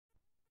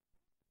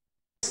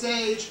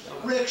stage,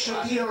 Rick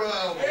Shapiro.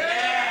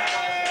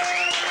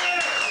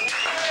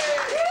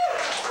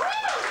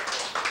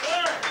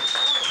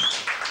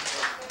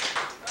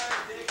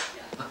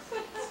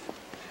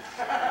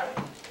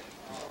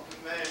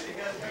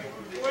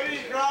 What do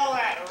you call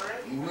that,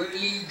 Rick? What do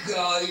you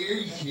call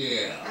yourself?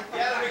 You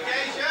had a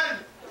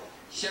vacation?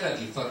 Shut up,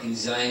 you fucking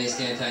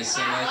Zionist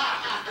anti-Semite.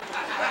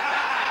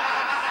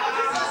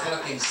 You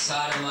fucking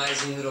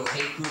sodomizing little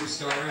hate group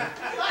starter.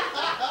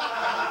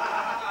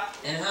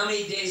 And how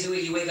many days a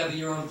week you wake up in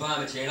your own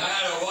vomit chain? I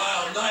had a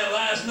wild night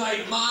last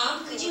night,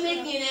 Mom. Could you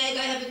make me an egg?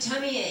 I have a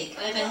tummy ache.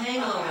 I have a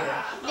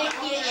hangover.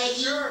 Make me an egg.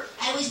 Sure.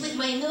 I was with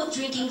my milk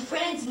drinking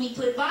friends and we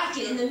put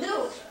vodka in the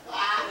milk.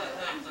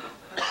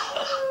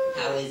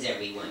 How is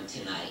everyone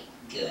tonight?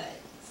 Good.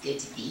 It's good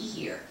to be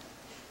here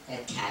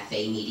at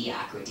Cafe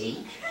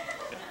Mediocrity.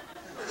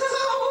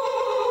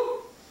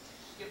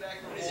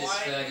 What is this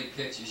faggot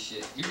picture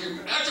shit?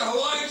 That's a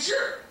Hawaiian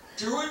shirt.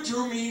 2 and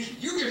 2 means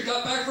you just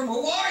got back from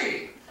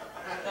Hawaii.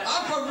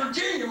 I'm from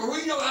Virginia, where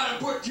we know how to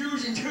put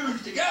 2s and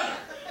 2s together.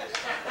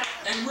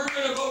 And we're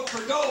gonna vote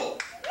for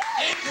gold.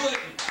 And Clinton.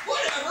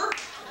 Whatever.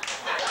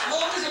 As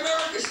long as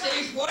America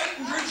stays white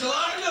and drinks a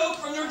lot of milk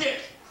from their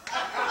dick.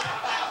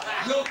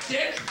 Milk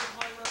dick.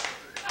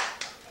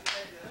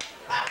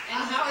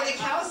 And how are the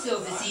cow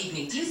sales this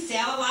evening? Do you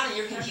sell a lot on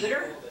your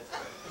computer?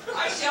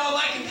 I sell on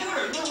my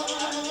computer.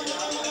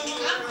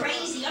 I'm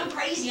crazy,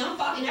 I'm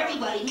fucking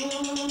everybody. I'm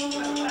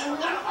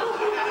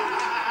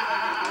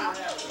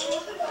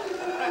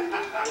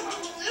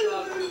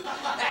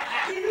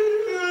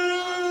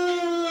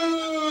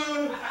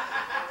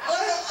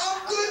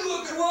good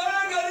looking. Why I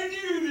gotta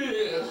do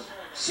this?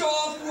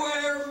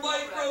 Software,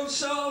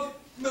 Microsoft,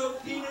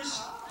 milk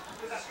penis.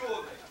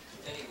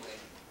 Anyway,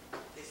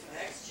 this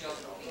next joke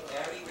will be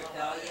very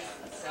rebellious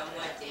and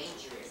somewhat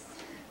dangerous.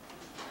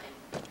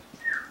 Yeah,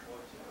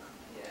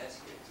 that's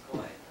good. It's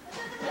quiet.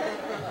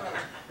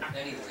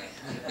 Anyway,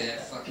 I'm in a bad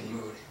fucking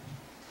mood.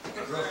 My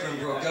girlfriend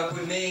broke up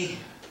with me,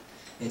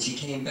 and she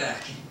came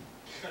back.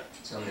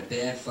 So I'm in a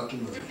bad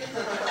fucking mood.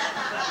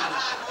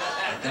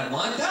 Think I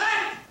want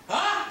that?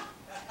 Huh?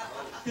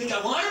 Think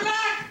I want her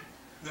back?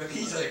 Look,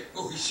 he's like,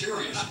 oh, he's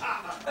serious.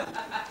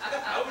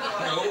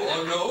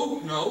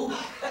 No.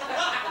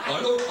 I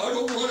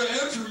don't want to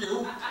answer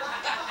you.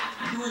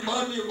 You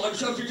remind me of my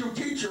substitute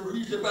teacher who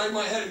used to bang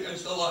my head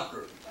against the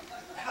locker.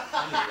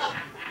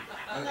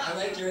 Anyway, I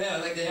like your hair. I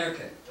like the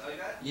haircut.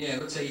 Yeah,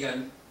 it looks like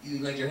you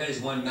like your head is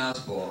one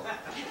mouse ball.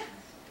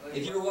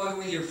 If you were walking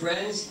with your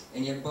friends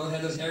and you both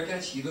had those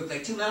haircuts, you look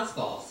like 2 mouse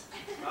balls.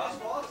 Mouse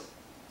balls?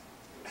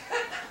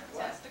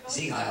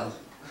 See, Kyle.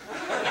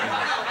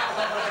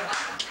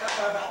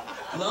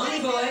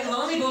 Lonely boy,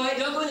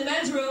 don't go in the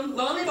men's room.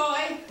 Lonely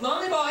boy,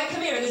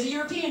 come here. There's a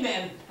European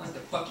man. I'll have to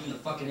fuck you in the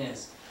fucking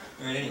ass.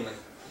 All right, anyway.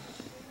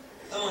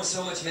 I'm on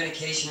so much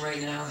medication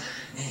right now.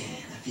 Man,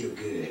 I feel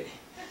good.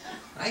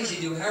 I used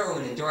to do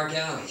heroin in dark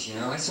alleys, you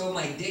know. I sold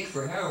my dick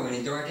for heroin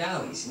in dark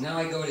alleys. And now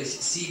I go to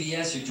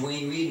CVS or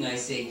Duane Reade and I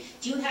say,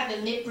 Do you have a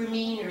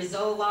Mipramine or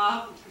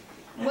Zoloft?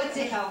 What's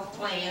a health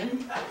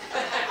plan?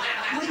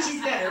 Which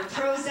is better,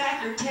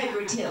 Prozac or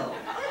Tegratil?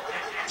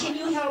 Can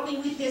you help me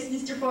with this,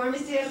 Mr.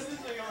 Pharmacist?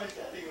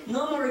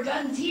 No more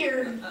guns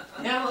here.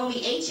 Now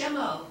only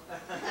HMO.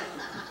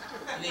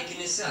 I'm making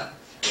this up.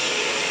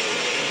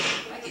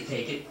 I can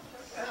take it.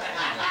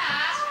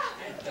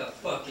 Get the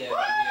fuck out of here.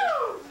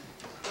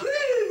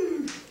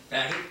 Woo!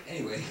 Faggot.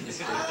 Anyway, this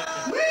is good.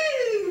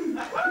 Woo!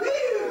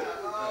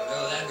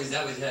 Oh, that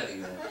was heavy,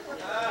 man.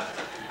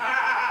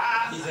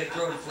 He's like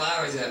throwing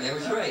flowers at me. I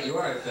was right, you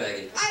are a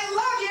faggot. I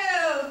love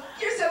you!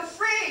 You're so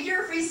free!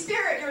 You're a free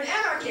spirit! You're an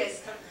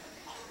anarchist!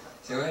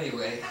 So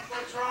anyway,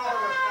 What's wrong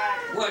with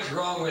that? what's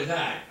wrong with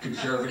that,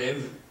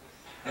 conservative?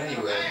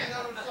 Anyway.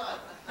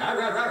 I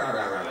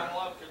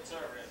love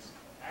conservatives.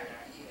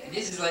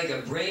 This is like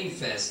a brain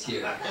fest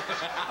here.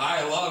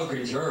 I love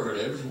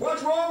conservatives.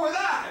 What's wrong with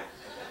that?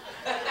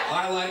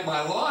 I like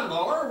my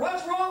lawnmower.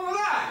 What's wrong with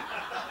that?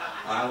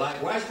 I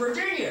like West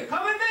Virginia.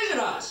 Come and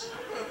visit us.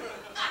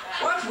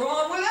 What's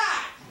wrong with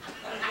that?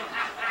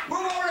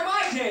 Move over to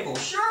my table.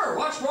 Sure.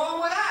 What's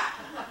wrong with that?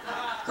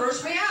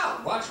 Curse me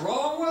out. What's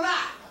wrong with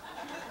that?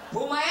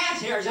 Pull my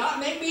ass hairs out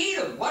and make me eat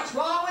them. What's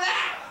wrong with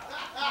that?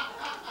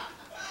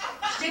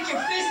 Stick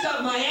your fist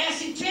up my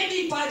ass and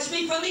kidney punch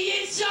me from the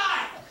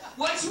inside.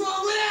 What's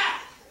wrong with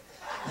that?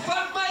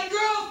 Fuck my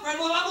girlfriend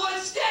while I'm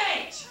on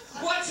stage.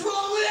 What's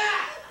wrong with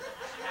that?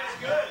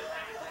 Good.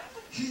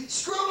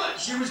 Screw it.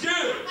 She was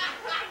good.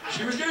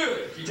 She was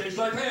good. She tastes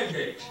like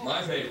pancakes.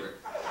 My favorite.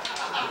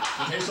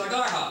 She tastes like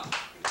IHOP.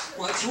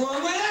 What's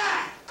wrong with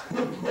that?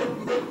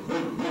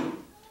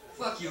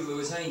 Fuck you,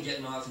 Lewis. I ain't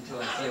getting off until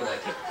I feel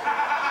like it.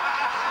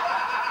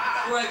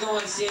 Before I go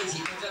on stage,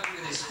 he comes up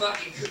with his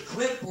fucking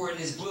clipboard and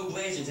his blue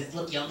blazer and says,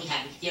 look, we're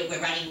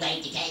running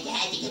late. You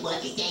have to come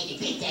off the stage in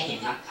 3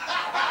 seconds.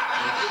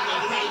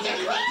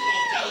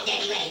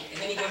 And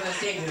then he goes on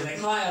stage and he's like,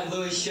 hi, I'm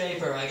Lewis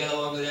Shaffer. I get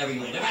along with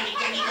everyone. We're running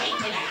very late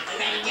tonight. We're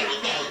running very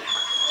late.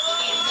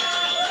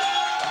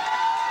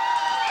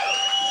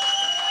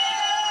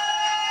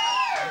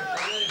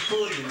 Don't let it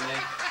fool you,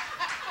 man.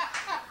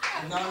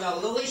 No.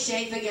 Lewis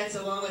Shaffer gets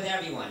along with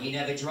everyone. He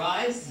never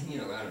drives. You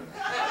know, I don't know.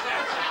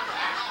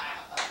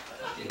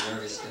 Fucking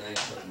nervous tonight,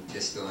 fucking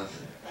pissed off.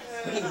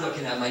 What are you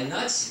looking at, my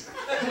nuts?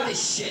 Cut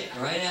this shit,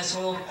 alright,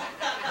 asshole?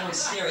 I don't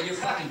stare at your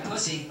fucking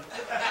pussy.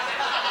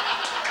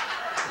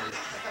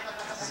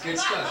 This is good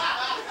stuff.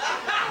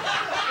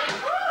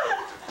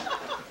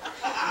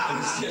 I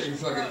don't stare at your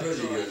fucking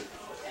pussy good.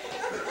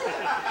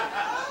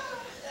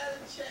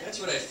 That's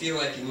what I feel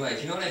like in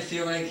life. You know what I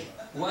feel like?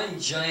 One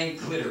giant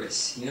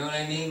clitoris. You know what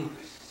I mean?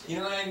 You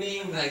know what I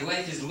mean? Like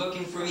life is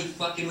looking for me,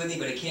 fucking with me,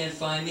 but it can't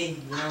find me.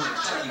 You know, like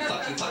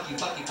fuck you.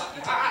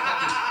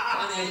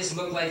 Finally, I just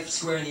look life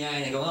square in the eye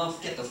and I go, oh,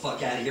 get the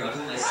fuck out of here. I'll do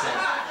it myself.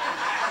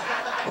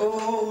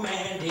 Oh,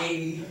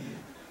 Mandy.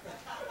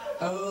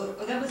 Oh,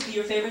 that must be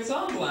your favorite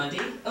song, Blondie.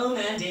 Oh,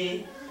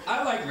 Mandy.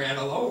 I like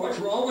Manilow. What's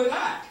wrong with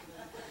that?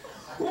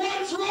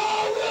 What's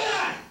wrong with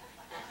that?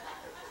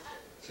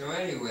 So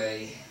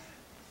anyway,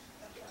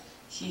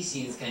 she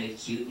seems kind of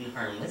cute and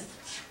harmless.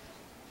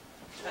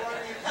 That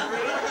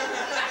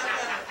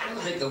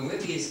was like the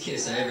whippiest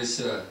kiss I ever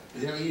saw.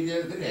 Is that what you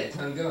do? Look at that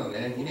tongue go,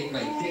 man. You make my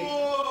dick.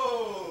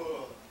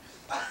 Whoa!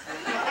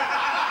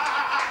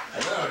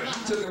 Oh, you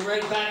took him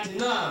right back to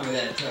Nam with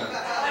that tongue.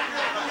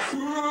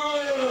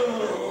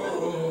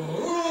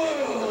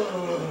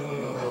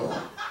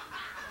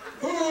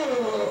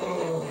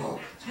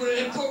 It's one of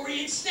them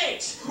Korean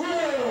snakes. One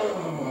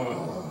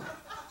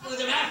of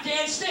them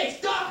Afghan snakes.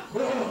 Stop!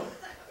 Oh,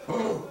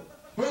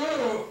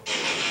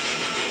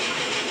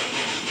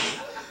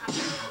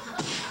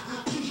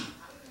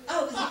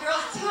 it was a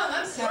girl's tongue.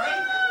 I'm sorry.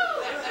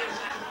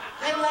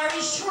 I'm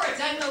Larry Schwartz.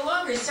 I'm no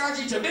longer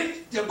Sergeant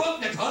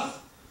Dubovnikov.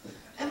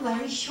 I'm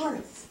Larry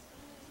Schwartz.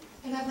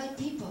 And I like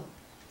people.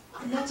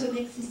 And that's what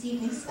makes this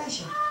evening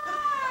special.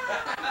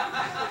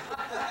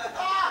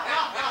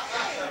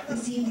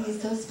 This evening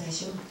is so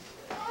special.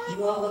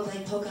 You all look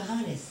like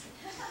Pocahontas.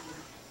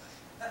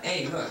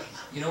 Hey, look.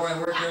 You know where I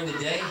work during the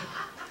day?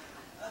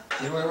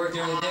 You know where I work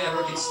during the day? I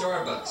work at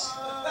Starbucks.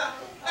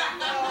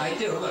 I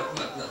do. Look.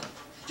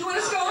 Do you want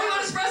a scone? You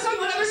want espresso? You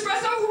want another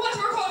espresso? Who wants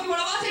more coffee?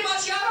 Want a latte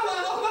macchiato? Want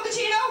a mocha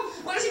mochaccino?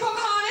 Want to see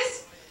Pocahontas?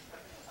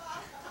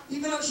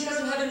 Even though she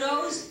doesn't have a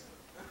nose?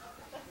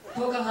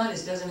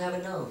 Pocahontas doesn't have a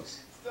nose.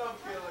 Stop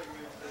killing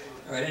me,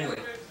 please. Alright, anyway.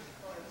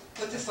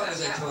 What the fuck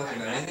was I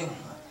talking about? Anything?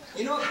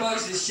 You know what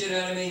bugs the shit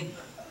out of me?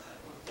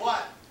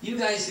 What? You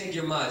guys think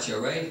you're macho,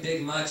 right?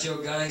 Big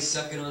macho guy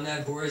sucking on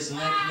that whore's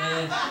neck,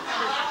 man.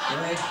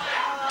 Right?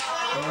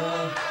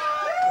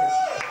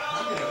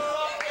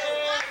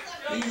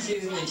 He's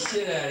using the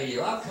shit out of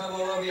you. I'll come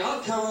all over you.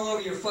 I'll come all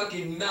over your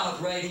fucking mouth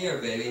right here,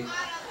 baby.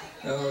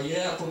 Oh,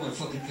 yeah, I'll put my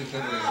fucking finger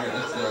in here.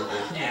 Let's go,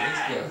 baby. Come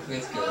on,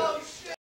 let's go.